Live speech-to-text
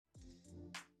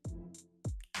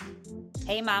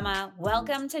Hey mama,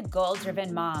 welcome to Goal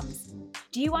Driven Moms.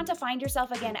 Do you want to find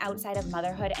yourself again outside of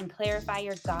motherhood and clarify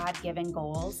your God-given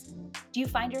goals? Do you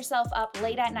find yourself up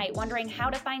late at night wondering how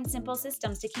to find simple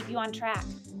systems to keep you on track?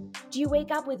 Do you wake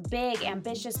up with big,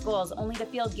 ambitious goals only to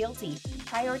feel guilty,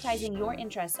 prioritizing your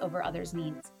interests over others'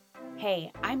 needs?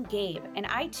 Hey, I'm Gabe, and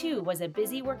I too was a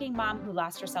busy working mom who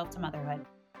lost herself to motherhood.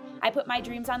 I put my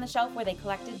dreams on the shelf where they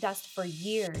collected dust for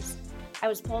years. I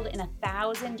was pulled in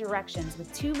 1,000 directions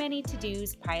with too many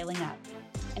to-dos piling up.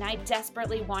 And I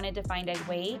desperately wanted to find a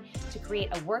way to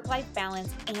create a work-life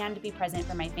balance and be present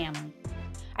for my family.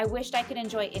 I wished I could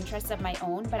enjoy interests of my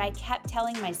own, but I kept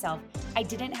telling myself I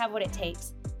didn't have what it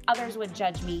takes, others would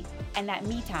judge me, and that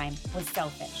me time was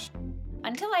selfish.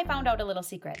 Until I found out a little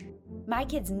secret. My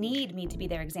kids need me to be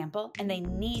their example, and they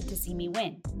need to see me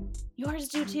win. Yours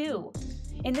do too.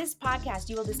 In this podcast,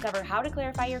 you will discover how to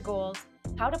clarify your goals,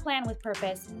 how to plan with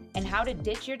purpose, and how to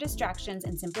ditch your distractions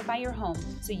and simplify your home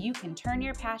so you can turn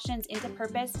your passions into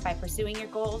purpose by pursuing your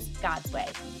goals God's way.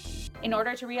 In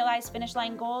order to realize finish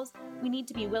line goals, we need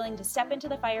to be willing to step into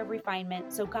the fire of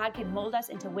refinement so God can mold us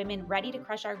into women ready to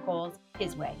crush our goals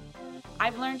His way.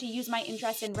 I've learned to use my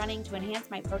interest in running to enhance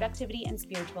my productivity and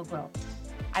spiritual growth.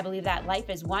 I believe that life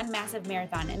is one massive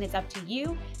marathon, and it's up to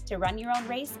you to run your own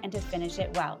race and to finish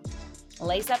it well.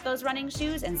 Lace up those running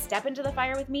shoes and step into the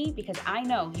fire with me because I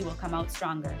know you will come out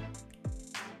stronger.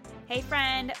 Hey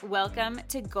friend, welcome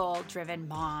to Goal Driven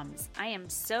Moms. I am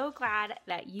so glad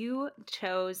that you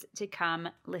chose to come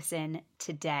listen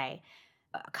today.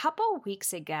 A couple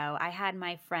weeks ago, I had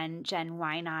my friend Jen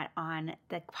Wynot on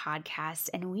the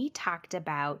podcast, and we talked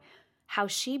about how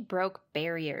she broke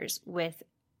barriers with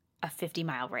a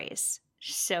 50-mile race.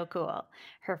 So cool.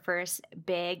 Her first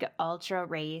big ultra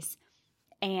race.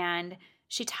 And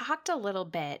she talked a little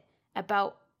bit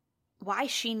about why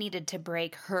she needed to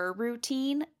break her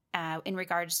routine in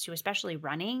regards to especially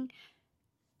running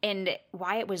and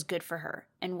why it was good for her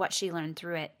and what she learned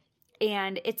through it.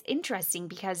 And it's interesting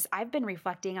because I've been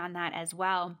reflecting on that as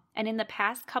well. And in the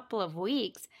past couple of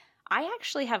weeks, I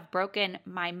actually have broken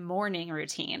my morning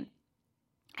routine.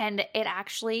 And it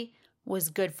actually was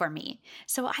good for me.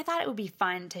 So I thought it would be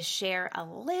fun to share a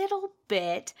little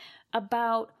bit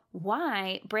about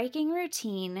why breaking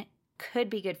routine could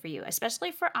be good for you,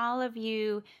 especially for all of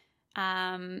you,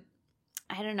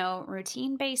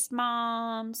 routine-based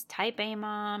moms, type A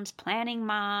moms, planning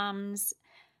moms,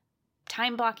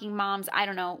 time blocking moms,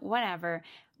 whatever.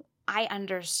 I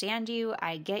understand you.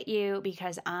 I get you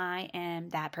because I am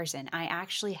that person. I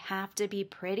actually have to be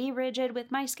pretty rigid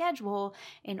with my schedule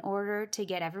in order to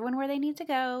get everyone where they need to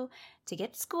go, to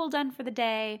get school done for the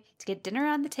day, to get dinner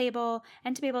on the table,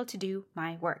 and to be able to do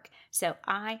my work. So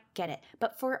I get it.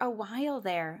 But for a while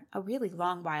there, a really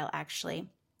long while actually,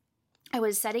 I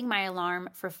was setting my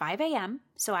alarm for 5 a.m.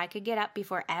 so I could get up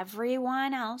before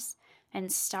everyone else and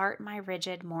start my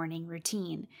rigid morning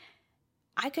routine.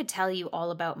 I could tell you all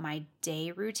about my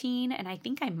day routine, and I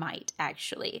think I might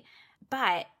actually.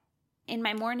 But in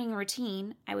my morning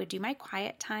routine, I would do my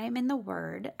quiet time in the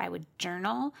Word. I would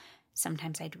journal.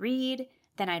 Sometimes I'd read.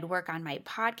 Then I'd work on my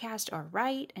podcast or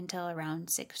write until around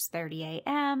 6:30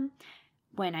 a.m.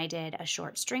 when I did a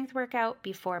short strength workout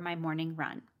before my morning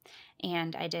run.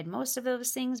 And I did most of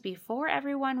those things before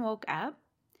everyone woke up.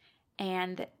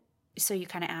 And so you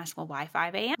kind of ask, well, why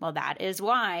 5 a.m.? Well, that is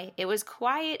why. It was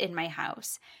quiet in my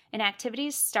house. And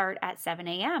activities start at 7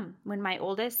 a.m. when my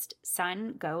oldest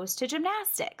son goes to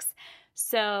gymnastics.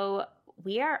 So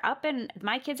we are up, and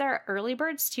my kids are early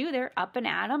birds too. They're up and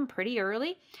at 'em pretty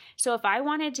early. So if I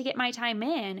wanted to get my time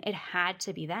in, it had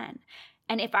to be then.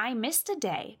 And if I missed a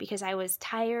day because I was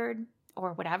tired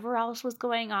or whatever else was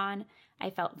going on, I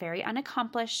felt very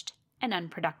unaccomplished and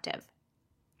unproductive.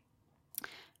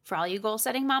 For all you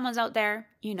goal-setting mamas out there,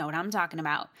 you know what I'm talking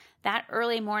about. That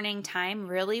early morning time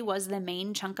really was the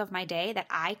main chunk of my day that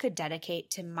I could dedicate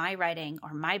to my writing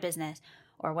or my business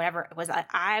or whatever it was that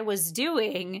I was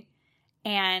doing.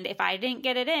 And if I didn't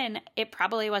get it in, it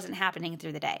probably wasn't happening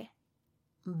through the day.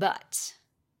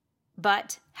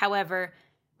 However,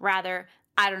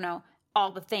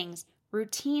 all the things,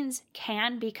 routines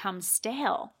can become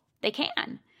stale. They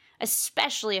can,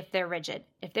 especially if they're rigid.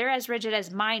 If they're as rigid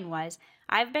as mine was,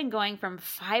 I've been going from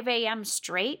 5 a.m.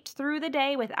 straight through the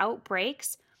day without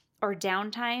breaks or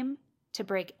downtime to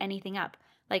break anything up.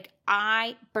 Like,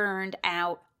 I burned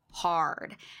out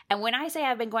hard. And when I say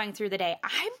I've been going through the day,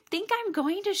 I think I'm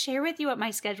going to share with you what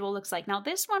my schedule looks like. Now,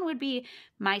 this one would be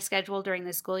my schedule during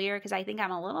the school year because I think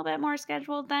I'm a little bit more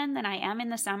scheduled then than I am in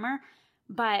the summer.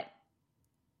 But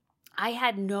I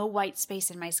had no white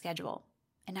space in my schedule.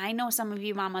 And I know some of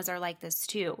you mamas are like this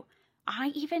too. I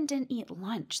even didn't eat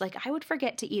lunch. Like I would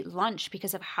forget to eat lunch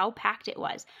because of how packed it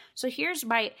was. So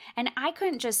and I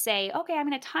couldn't just say, okay, I'm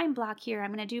going to time block here.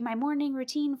 I'm going to do my morning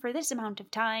routine for this amount of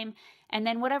time. And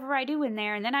then whatever I do in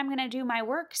there, and then I'm going to do my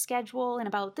work schedule in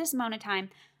about this amount of time.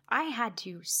 I had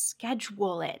to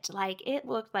schedule it. Like it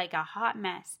looked like a hot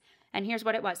mess. And here's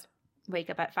what it was. Wake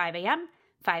up at 5 a.m.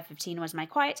 5:15 was my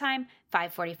quiet time.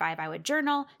 5:45 I would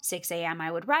journal. 6 a.m.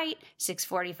 I would write.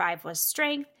 6:45 was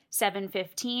strength.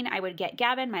 7:15 I would get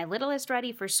Gavin, my littlest,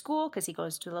 ready for school because he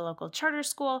goes to the local charter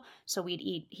school. So he'd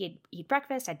eat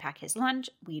breakfast. I'd pack his lunch.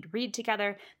 We'd read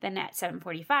together. Then at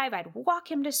 7:45 I'd walk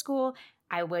him to school.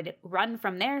 I would run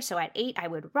from there. So at 8 I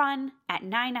would run. At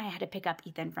 9 I had to pick up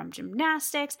Ethan from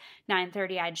gymnastics.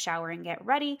 9:30 I'd shower and get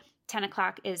ready. 10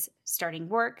 o'clock is starting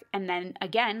work. And then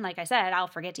again, like I said, I'll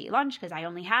forget to eat lunch because I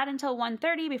only had until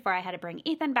 1:30 before I had to bring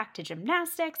Ethan back to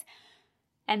gymnastics.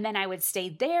 And then I would stay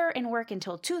there and work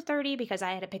until 2:30 because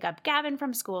I had to pick up Gavin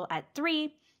from school at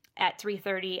 3. At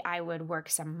 3:30, I would work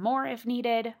some more if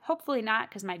needed. Hopefully not,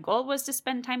 because my goal was to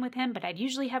spend time with him, but I'd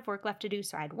usually have work left to do,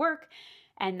 so I'd work.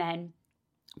 And then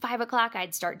 5 o'clock,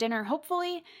 I'd start dinner,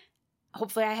 hopefully.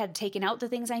 Hopefully I had taken out the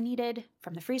things I needed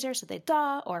from the freezer so they'd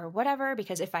thaw or whatever,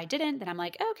 because if I didn't, then I'm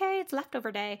like, okay, it's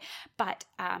leftover day. But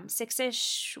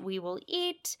 6-ish, we will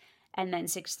eat. And then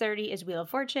 6:30 is Wheel of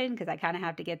Fortune because I kind of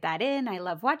have to get that in. I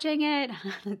love watching it.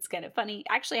 It's kind of funny.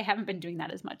 Actually, I haven't been doing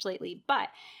that as much lately.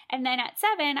 And then at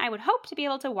 7, I would hope to be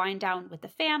able to wind down with the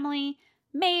family,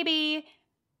 maybe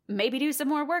do some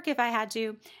more work if I had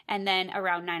to. And then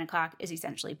around 9 o'clock is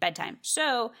essentially bedtime.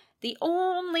 So the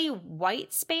only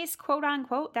white space, quote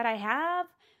unquote, that I have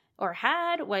or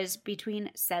had was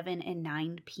between 7 and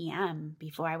 9 p.m.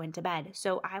 before I went to bed.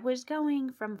 So I was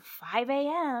going from 5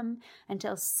 a.m.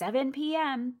 until 7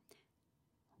 p.m.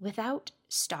 without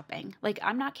stopping. Like,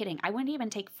 I'm not kidding. I wouldn't even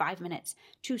take 5 minutes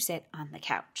to sit on the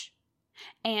couch.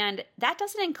 And that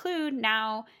doesn't include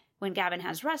now when Gavin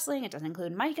has wrestling. It doesn't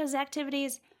include Micah's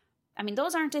activities. I mean,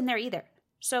 those aren't in there either.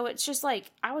 So it's just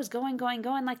like I was going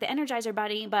like the Energizer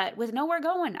Bunny, but with nowhere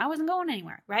going. I wasn't going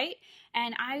anywhere, right?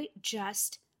 And I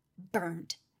just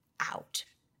burned out.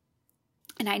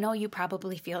 And I know you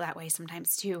probably feel that way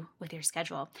sometimes too with your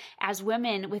schedule. As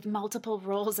women with multiple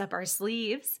roles up our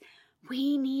sleeves,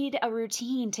 we need a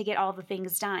routine to get all the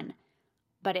things done.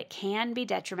 But it can be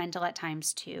detrimental at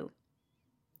times too.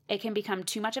 It can become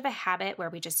too much of a habit where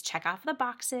we just check off the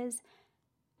boxes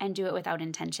and do it without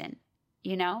intention.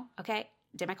 You know, okay,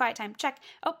 did my quiet time, check.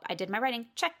 Oh, I did my writing,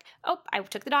 check. Oh, I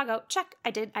took the dog out, check.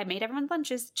 I made everyone's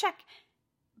lunches, check.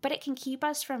 But it can keep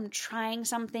us from trying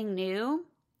something new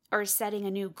or setting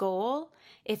a new goal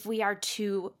if we are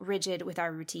too rigid with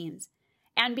our routines.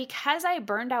 And because I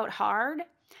burned out hard,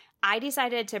 I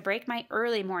decided to break my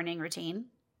early morning routine.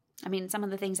 I mean, some of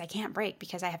the things I can't break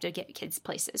because I have to get kids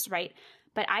places, right?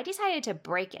 But I decided to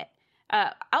break it.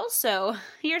 Also,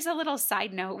 here's a little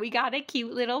side note. We got a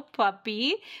cute little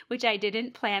puppy, which I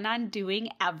didn't plan on doing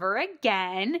ever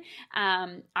again.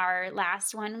 Our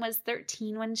last one was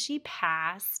 13 when she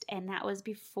passed, and that was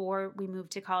before we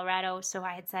moved to Colorado. So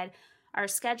I had said, our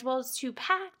schedule's too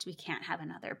packed. We can't have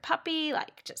another puppy,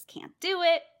 just can't do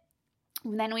it.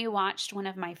 And then we watched one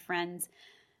of my friends'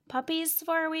 puppies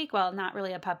for a week. Well, not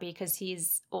really a puppy because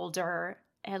he's older,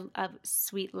 a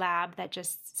sweet lab that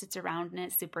just sits around and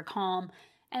is super calm.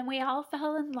 And we all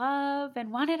fell in love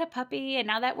and wanted a puppy. And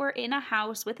now that we're in a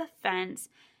house with a fence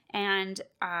and,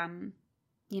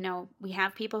 we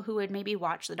have people who would maybe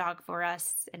watch the dog for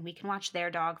us and we can watch their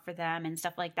dog for them and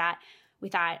stuff like that. We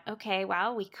thought, okay,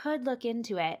 well, we could look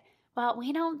into it. Well,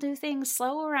 we don't do things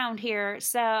slow around here.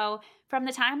 So from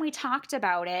the time we talked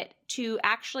about it to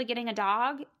actually getting a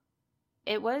dog,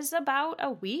 it was about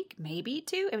a week, maybe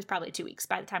 2. It was probably 2 weeks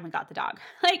by the time we got the dog.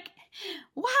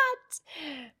 What?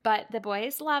 But the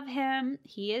boys love him.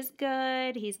 He is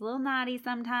good. He's a little naughty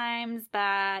sometimes,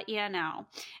 but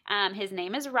his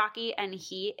name is Rocky and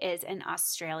he is an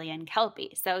Australian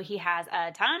Kelpie. So he has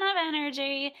a ton of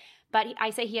energy, but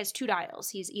I say he has 2 dials.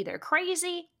 He's either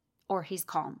crazy or he's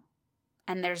calm.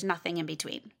 And there's nothing in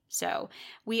between. So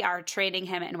we are training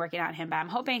him and working on him, but I'm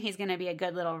hoping he's going to be a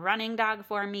good little running dog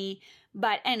for me.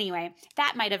 But anyway,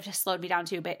 that might have just slowed me down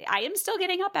too, but I am still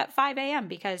getting up at 5 a.m.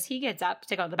 because he gets up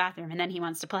to go to the bathroom and then he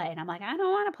wants to play. And I'm like, I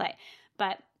don't want to play.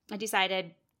 But I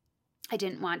decided I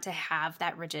didn't want to have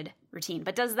that rigid routine.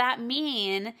 But does that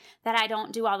mean that I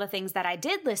don't do all the things that I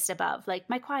did list above, like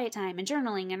my quiet time and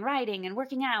journaling and writing and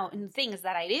working out and things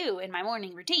that I do in my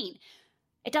morning routine?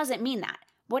 It doesn't mean that.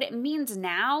 What it means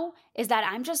now is that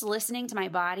I'm just listening to my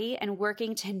body and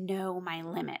working to know my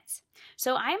limits.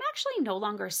 So I'm actually no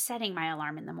longer setting my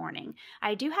alarm in the morning.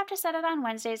 I do have to set it on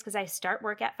Wednesdays because I start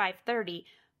work at 5:30,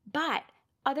 But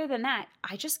other than that,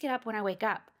 I just get up when I wake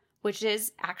up, which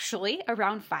is actually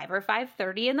around 5 or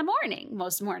 5:30 in the morning.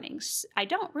 Most mornings, I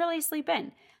don't really sleep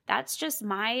in. That's just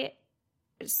my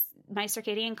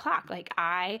circadian clock. Like,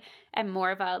 I am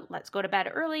more of a let's go to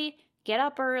bed early, get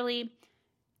up early,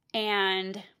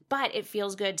 but it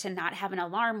feels good to not have an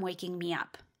alarm waking me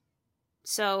up.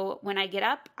 So when I get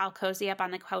up, I'll cozy up on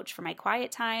the couch for my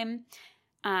quiet time,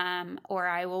 or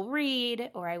I will read,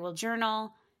 or I will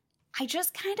journal. I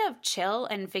just kind of chill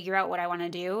and figure out what I want to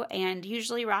do. And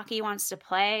usually Rocky wants to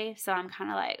play. So I'm kind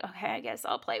of like, okay, I guess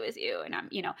I'll play with you. And I'm,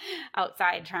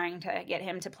 outside trying to get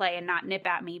him to play and not nip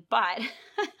at me. But,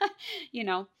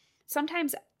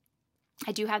 sometimes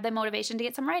I do have the motivation to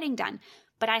get some writing done.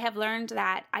 But I have learned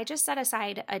that I just set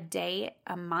aside a day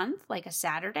a month, like a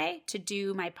Saturday, to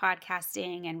do my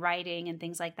podcasting and writing and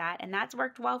things like that. And that's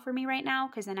worked well for me right now,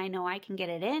 because then I know I can get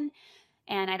it in.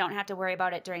 And I don't have to worry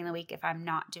about it during the week if I'm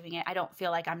not doing it. I don't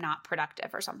feel like I'm not productive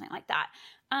or something like that.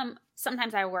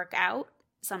 Sometimes I work out.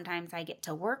 Sometimes I get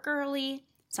to work early.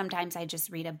 Sometimes I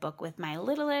just read a book with my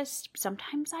littlest.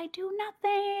 Sometimes I do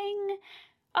nothing.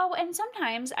 Oh, and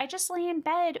sometimes I just lay in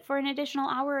bed for an additional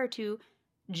hour or two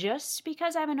just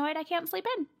because I'm annoyed I can't sleep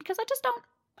in, because I just don't.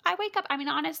 I wake up.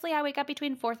 Honestly, I wake up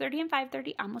between 4:30 and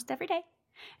 5:30 almost every day.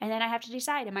 And then I have to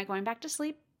decide, am I going back to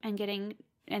sleep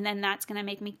and then that's going to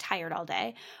make me tired all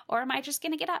day, or am I just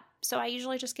going to get up? So I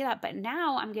usually just get up, but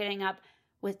now I'm getting up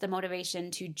with the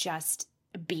motivation to just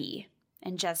be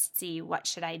and just see what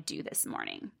should I do this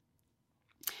morning.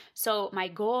 So my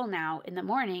goal now in the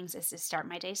mornings is to start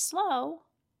my day slow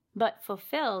but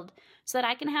fulfilled, so that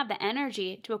I can have the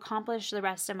energy to accomplish the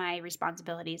rest of my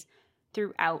responsibilities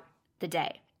throughout the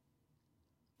day.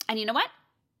 And you know what?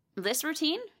 This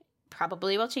routine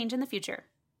probably will change in the future.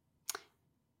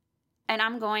 And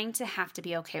I'm going to have to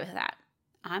be okay with that.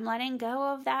 I'm letting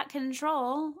go of that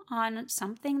control on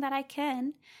something that I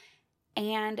can,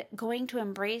 and going to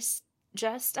embrace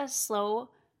just a slow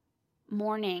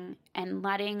morning and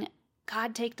letting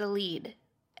God take the lead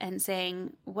and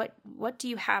saying, what do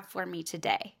you have for me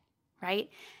today, right?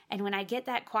 And when I get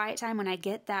that quiet time, when I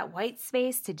get that white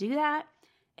space to do that,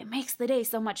 it makes the day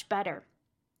so much better.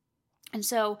 And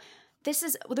so this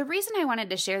is the reason I wanted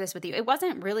to share this with you. It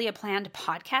wasn't really a planned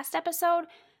podcast episode,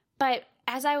 but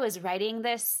as I was writing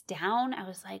this down, I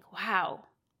was like, wow,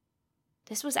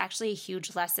 this was actually a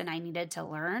huge lesson I needed to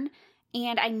learn.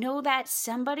 And I know that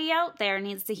somebody out there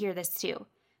needs to hear this too.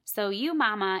 So you,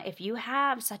 mama, if you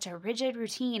have such a rigid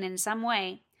routine in some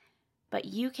way, but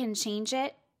you can change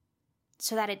it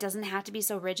so that it doesn't have to be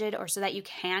so rigid, or so that you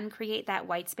can create that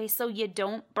white space so you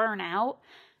don't burn out.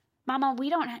 Mama,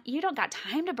 you don't got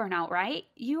time to burn out, right?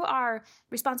 You are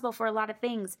responsible for a lot of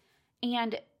things,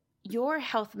 and your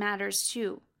health matters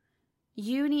too.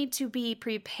 You need to be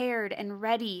prepared and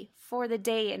ready for the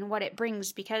day and what it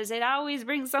brings, because it always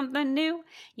brings something new.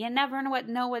 You never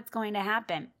know what's going to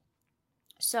happen.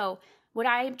 So what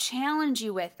I challenge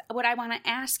you with, what I want to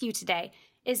ask you today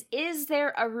is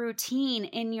there a routine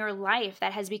in your life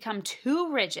that has become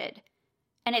too rigid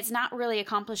and it's not really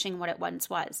accomplishing what it once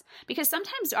was? Because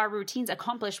sometimes our routines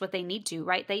accomplish what they need to,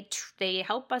 right? They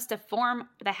help us to form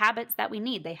the habits that we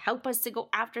need. They help us to go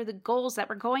after the goals that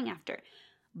we're going after.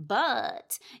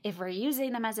 But if we're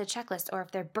using them as a checklist, or if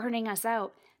they're burning us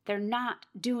out, they're not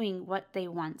doing what they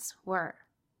once were.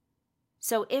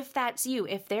 So if that's you,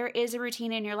 if there is a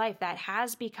routine in your life that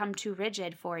has become too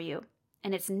rigid for you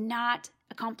and it's not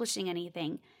accomplishing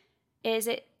anything,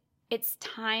 it's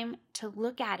time to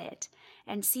look at it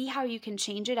and see how you can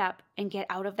change it up and get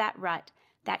out of that rut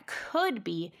that could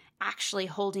be actually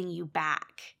holding you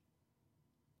back.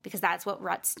 Because that's what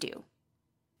ruts do.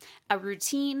 A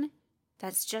routine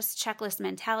that's just checklist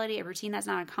mentality, a routine that's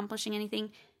not accomplishing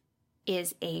anything,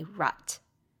 is a rut.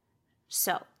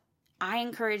 So I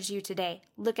encourage you today,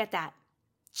 look at that.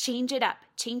 Change it up.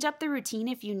 Change up the routine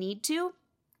if you need to.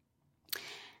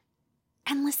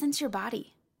 And listen to your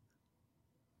body.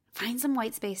 Find some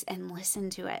white space and listen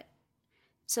to it,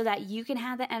 so that you can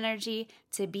have the energy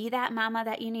to be that mama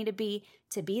that you need to be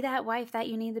that wife that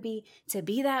you need to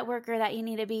be that worker that you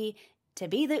need to be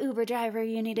the Uber driver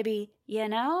you need to be.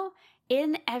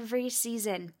 In every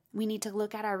season, we need to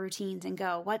look at our routines and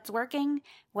go, what's working,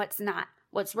 what's not.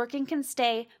 What's working can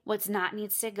stay, what's not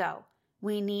needs to go.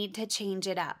 We need to change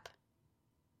it up.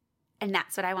 And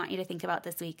that's what I want you to think about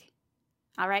this week.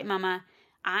 All right, mama,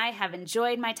 I have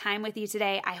enjoyed my time with you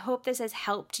today. I hope this has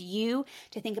helped you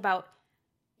to think about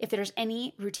if there's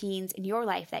any routines in your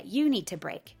life that you need to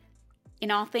break.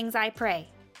 In all things I pray,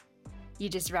 you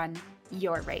just run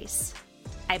your race.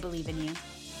 I believe in you.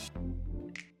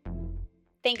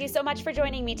 Thank you so much for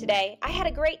joining me today. I had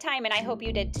a great time and I hope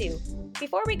you did too.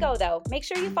 Before we go, though, make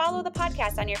sure you follow the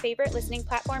podcast on your favorite listening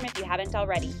platform if you haven't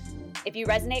already. If you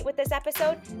resonate with this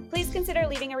episode, please consider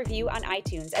leaving a review on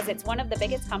iTunes, as it's one of the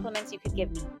biggest compliments you could give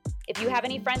me. If you have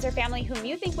any friends or family whom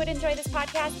you think would enjoy this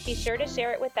podcast, be sure to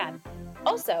share it with them.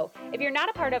 Also, if you're not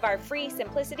a part of our free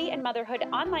Simplicity and Motherhood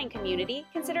online community,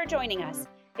 consider joining us.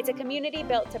 It's a community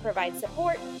built to provide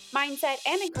support, mindset,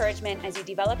 and encouragement as you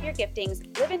develop your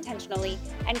giftings, live intentionally,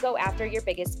 and go after your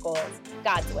biggest goals,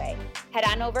 God's way. Head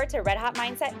on over to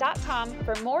redhotmindset.com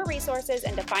for more resources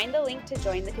and to find the link to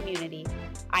join the community.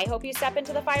 I hope you step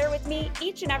into the fire with me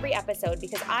each and every episode,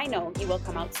 because I know you will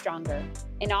come out stronger.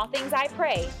 In all things I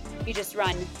pray, you just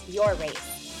run your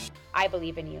race. I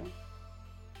believe in you.